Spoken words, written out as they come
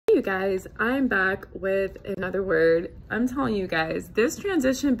you guys, I'm back with another word. I'm telling you guys, this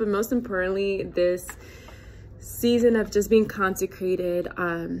transition, but most importantly, this season of just being consecrated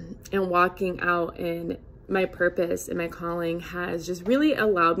and walking out in my purpose and my calling has just really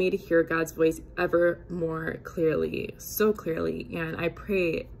allowed me to hear God's voice ever more clearly, so clearly. And I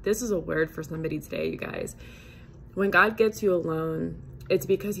pray this is a word for somebody today, you guys. When God gets you alone, it's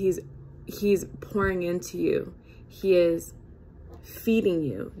because he's pouring into you. He is feeding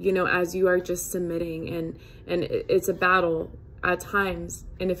you, you know, as you are just submitting, and it's a battle at times,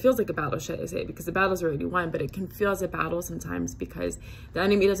 and it feels like a battle, should I say, because the battle's already won, but it can feel as a battle sometimes because the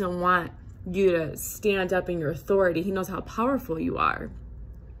enemy doesn't want you to stand up in your authority. He knows how powerful you are.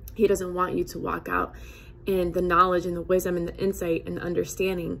 He doesn't want you to walk out in the knowledge and the wisdom and the insight and the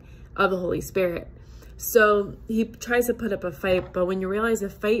understanding of the Holy Spirit. So he tries to put up a fight, but when you realize the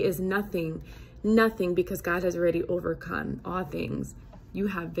fight is nothing because God has already overcome all things, you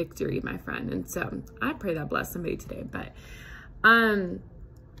have victory, my friend. And so I pray that bless somebody today. But and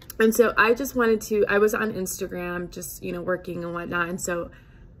so I just wanted to, I was on Instagram just, you know, working and whatnot, and so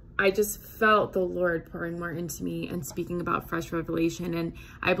I just felt the Lord pouring more into me and speaking about fresh revelation. And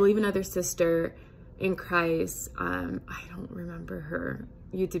I believe another sister in Christ, I don't remember her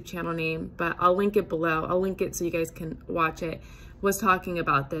YouTube channel name, but I'll link it below. I'll link it so you guys can watch it, was talking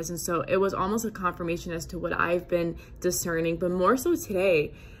about this. And so it was almost a confirmation as to what I've been discerning, but more so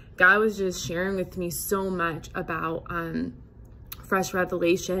today, God was just sharing with me so much about fresh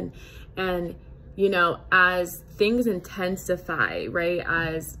revelation. And, you know, as things intensify, right,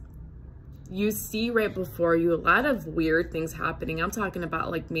 as you see right before you a lot of weird things happening. I'm talking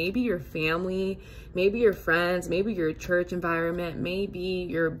about like maybe your family, maybe your friends, maybe your church environment, maybe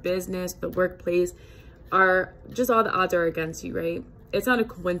your business, the workplace, are just all the odds are against you, right? It's not a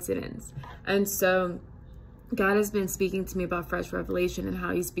coincidence. And so God has been speaking to me about fresh revelation and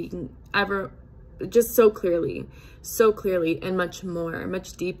how he's speaking ever just so clearly and much more,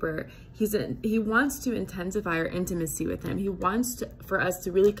 much deeper. He wants to intensify our intimacy with him. He wants for us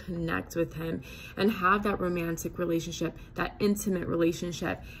to really connect with him and have that romantic relationship, that intimate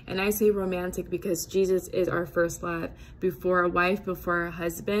relationship. And I say romantic because Jesus is our first love. Before a wife, before a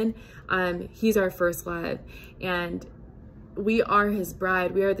husband, he's our first love. And we are his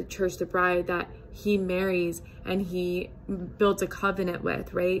bride. We are the church, the bride that he marries and he builds a covenant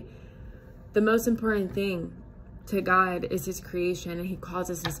with, right? The most important thing to God is his creation, and he calls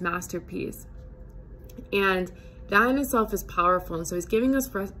us his masterpiece. And that in itself is powerful. And so he's giving us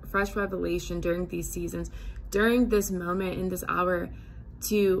fresh revelation during these seasons, during this moment, in this hour,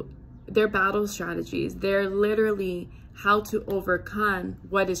 to their battle strategies. They're literally how to overcome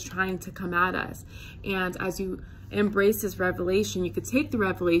what is trying to come at us. And as you embrace this revelation, you could take the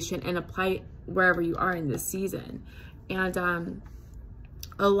revelation and apply it wherever you are in this season. And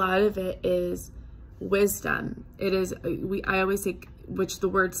a lot of it is wisdom. It is, I always say, which the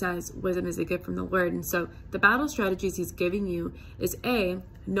word says, wisdom is a gift from the Lord. And so the battle strategies he's giving you is A,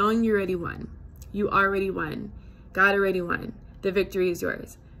 knowing you already won. You already won. God already won. The victory is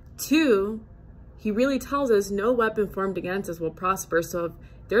yours. 2, he really tells us no weapon formed against us will prosper. So if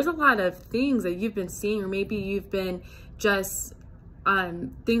there's a lot of things that you've been seeing, or maybe you've been just,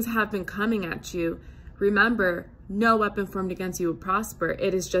 things have been coming at you, remember, no weapon formed against you will prosper.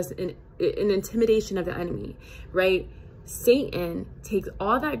 It is just an intimidation of the enemy, right? Satan takes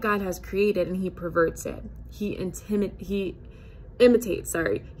all that God has created and he perverts it. He imitates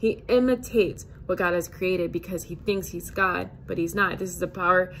what God has created because he thinks he's God, but he's not. This is the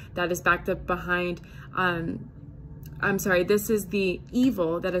power that is backed up behind, this is the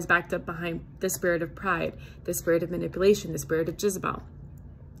evil that is backed up behind the spirit of pride, the spirit of manipulation, the spirit of Jezebel.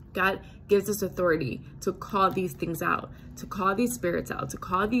 God gives us authority to call these things out, to call these spirits out, to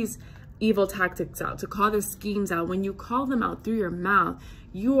call these evil tactics out, to call the schemes out. When you call them out through your mouth,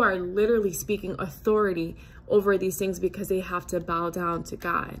 you are literally speaking authority over these things because they have to bow down to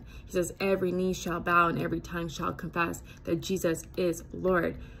God. He says, every knee shall bow and every tongue shall confess that Jesus is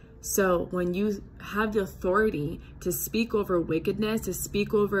Lord. So when you have the authority to speak over wickedness, to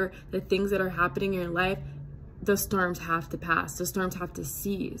speak over the things that are happening in your life, the storms have to pass, the storms have to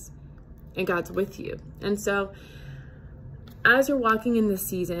cease, and God's with you. And so as you're walking in this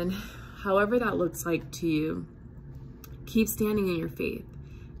season, however that looks like to you, keep standing in your faith.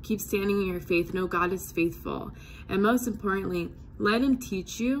 Keep standing in your faith. Know God is faithful. And most importantly, let him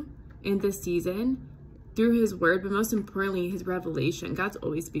teach you in this season through his word, but most importantly, his revelation. God's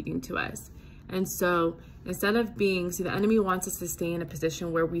always speaking to us. And so instead of being, see, the enemy wants us to stay in a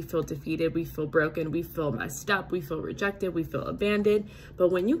position where we feel defeated, we feel broken, we feel messed up, we feel rejected, we feel abandoned. But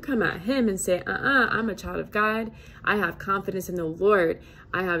when you come at him and say, I'm a child of God, I have confidence in the Lord,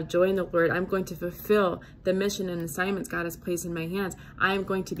 I have joy in the Lord, I'm going to fulfill the mission and assignments God has placed in my hands, I am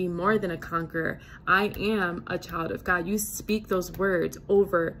going to be more than a conqueror, I am a child of God. You speak those words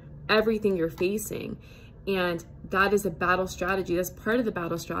over everything you're facing. And that is a battle strategy. That's part of the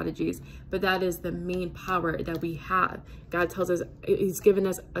battle strategies, but that is the main power that we have. God tells us he's given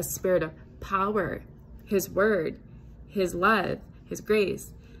us a spirit of power, his word, his love, his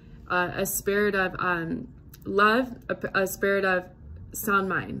grace, a spirit of love, a spirit of sound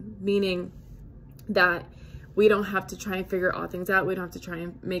mind, meaning that we don't have to try and figure all things out. We don't have to try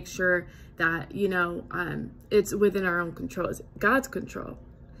and make sure that, you know, it's within our own control. It's God's control,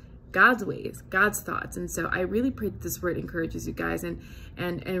 God's ways, God's thoughts. And so I really pray that this word encourages you guys, and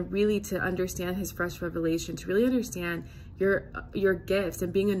really to understand his fresh revelation, to really understand your gifts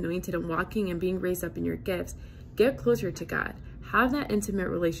and being anointed and walking and being raised up in your gifts. Get closer to God. Have that intimate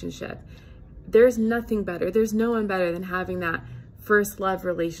relationship. There's nothing better. There's no one better than having that first love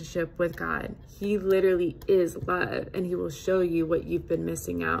relationship with God. He literally is love, and he will show you what you've been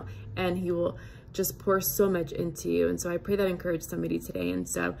missing out, and he will just pour so much into you. And so I pray that encourage somebody today. And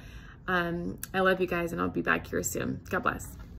so I love you guys, and I'll be back here soon. God bless.